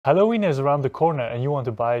Halloween is around the corner and you want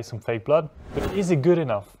to buy some fake blood, but is it good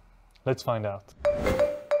enough? Let's find out.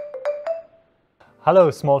 Hello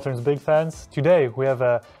Small Turns Big fans. Today we have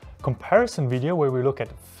a comparison video where we look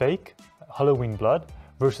at fake Halloween blood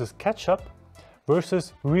versus ketchup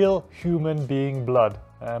versus real human being blood,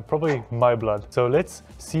 probably my blood. So let's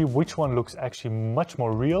see which one looks actually much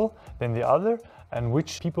more real than the other and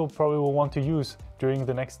which people probably will want to use during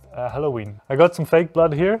the next Halloween. I got some fake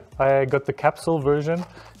blood here. I got the capsule version.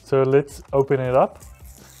 So let's open it up.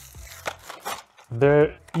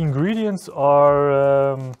 The ingredients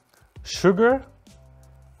are sugar,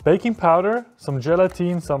 baking powder, some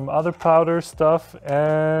gelatin, some other powder stuff,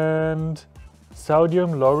 and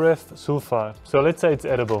sodium lauryl sulfate. So let's say it's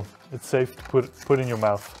edible. It's safe to put in your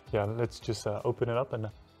mouth. Yeah, let's just open it up and...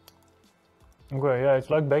 Okay, yeah, it's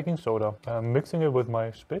like baking soda. I'm mixing it with my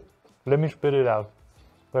spit. Let me spit it out,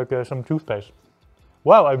 like some toothpaste.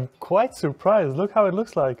 Wow, I'm quite surprised. Look how it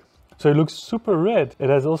looks like. So it looks super red. It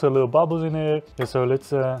has also little bubbles in it. Yeah, so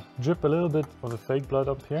let's drip a little bit of the fake blood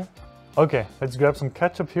up here. Okay, let's grab some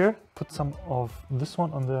ketchup here. Put some of this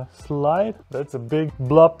one on the slide. That's a big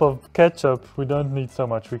blob of ketchup. We don't need so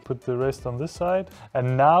much. We put the rest on this side.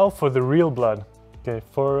 And now for the real blood. Okay,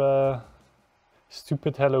 for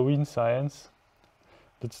stupid Halloween science.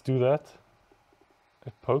 Let's do that.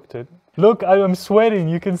 I poked it. Look, I'm sweating.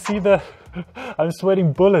 You can see the... I'm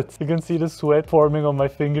sweating bullets. You can see the sweat forming on my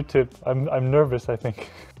fingertip. I'm nervous, I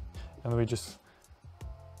think. And we just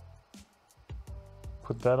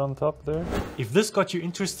put that on top there. If this got you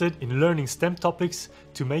interested in learning STEM topics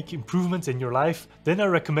to make improvements in your life, then I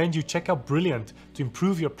recommend you check out Brilliant to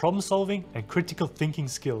improve your problem solving and critical thinking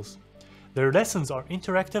skills. Their lessons are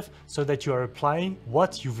interactive so that you are applying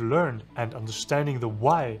what you've learned and understanding the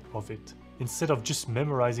why of it, instead of just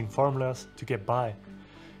memorizing formulas to get by.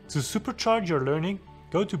 To supercharge your learning,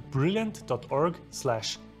 go to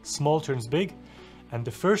brilliant.org/smallturnsbig, and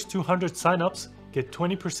the first 200 signups get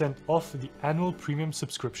 20% off the annual premium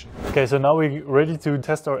subscription. Okay, so now we're ready to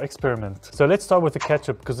test our experiment. So let's start with the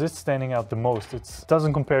ketchup because it's standing out the most. It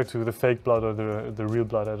doesn't compare to the fake blood or the real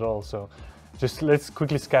blood at all. So just let's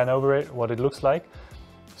quickly scan over it, what it looks like.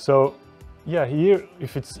 So yeah, here,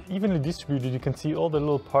 if it's evenly distributed, you can see all the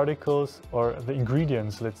little particles or the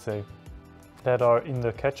ingredients, let's say, that are in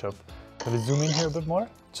the ketchup. Let's zoom in here a bit more.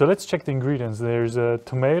 So let's check the ingredients. There's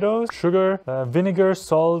tomatoes, sugar, vinegar,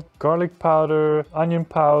 salt, garlic powder, onion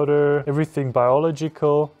powder, everything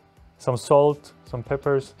biological, some salt, some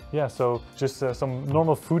peppers. Yeah, so just some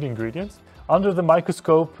normal food ingredients. Under the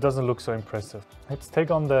microscope, it doesn't look so impressive. Let's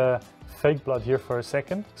take on the fake blood here for a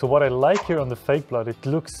second. So what I like here on the fake blood, it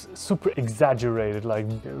looks super exaggerated, like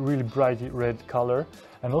really bright red color.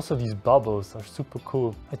 And also these bubbles are super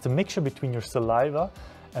cool. It's a mixture between your saliva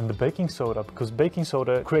and the baking soda, because baking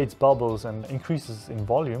soda creates bubbles and increases in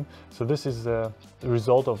volume. So this is the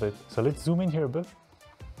result of it. So let's zoom in here a bit.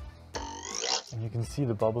 And you can see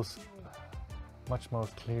the bubbles much more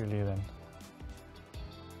clearly then.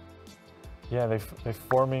 Yeah, they're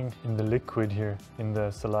forming in the liquid here, in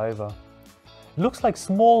the saliva. It looks like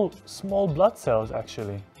small blood cells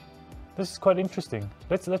actually. This is quite interesting.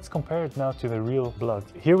 Let's compare it now to the real blood.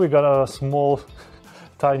 Here we got a small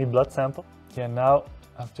tiny blood sample. Yeah, now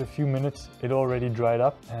after a few minutes it already dried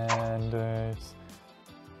up and it's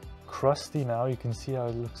crusty now. You can see how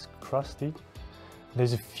it looks crusty.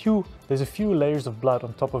 There's a few layers of blood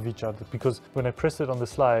on top of each other because when I press it on the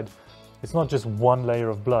slide, it's not just one layer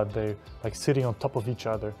of blood, they're like sitting on top of each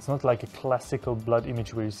other. It's not like a classical blood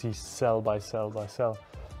image where you see cell by cell by cell.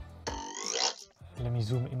 Let me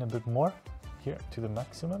zoom in a bit more here to the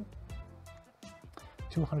maximum.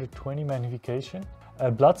 220 magnification.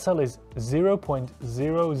 A blood cell is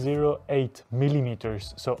 0.008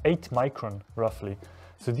 millimeters, so 8 micron roughly.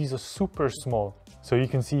 So these are super small. So you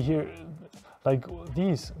can see here, like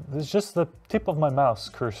this is just the tip of my mouse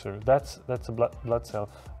cursor. That's a blood cell.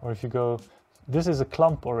 Or if you go, this is a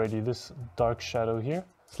clump already, this dark shadow here.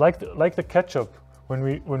 It's like the ketchup. When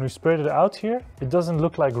we spread it out here, it doesn't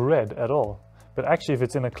look like red at all. But actually, if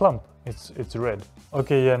it's in a clump, it's red.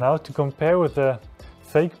 Okay, yeah, now to compare with the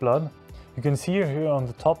fake blood, you can see here on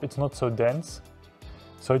the top, it's not so dense.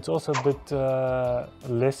 So it's also a bit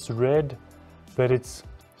less red, but it's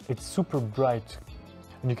super bright.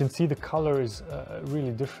 And you can see the color is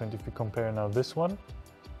really different if you compare now this one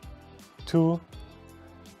to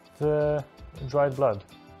the dried blood.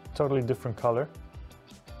 Totally different color.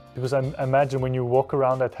 Because I imagine when you walk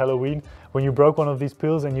around at Halloween, when you broke one of these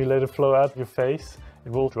pills and you let it flow out your face,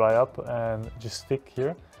 it will dry up and just stick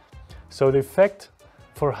here. So the effect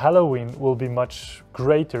for Halloween will be much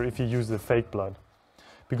greater if you use the fake blood.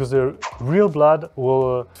 because the real blood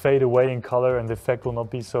will fade away in color and the effect will not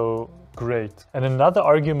be so great. And another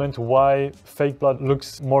argument why fake blood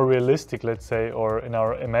looks more realistic, let's say, or in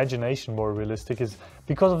our imagination more realistic, is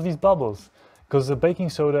because of these bubbles. Because the baking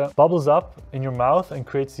soda bubbles up in your mouth and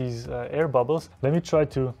creates these air bubbles. Let me try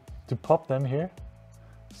to pop them here.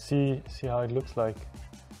 See how it looks like.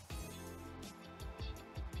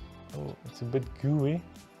 Oh, it's a bit gooey.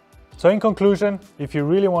 So in conclusion, if you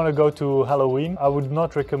really want to go to Halloween, I would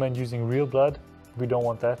not recommend using real blood. We don't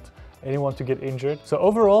want that. Anyone to get injured. So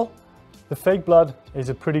overall, the fake blood is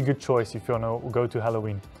a pretty good choice if you want to go to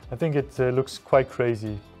Halloween. I think it looks quite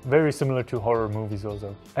crazy. Very similar to horror movies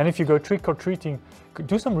also. And if you go trick or treating,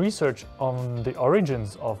 do some research on the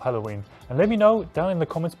origins of Halloween and let me know down in the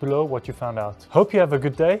comments below what you found out. Hope you have a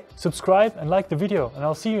good day. Subscribe and like the video, and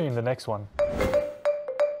I'll see you in the next one.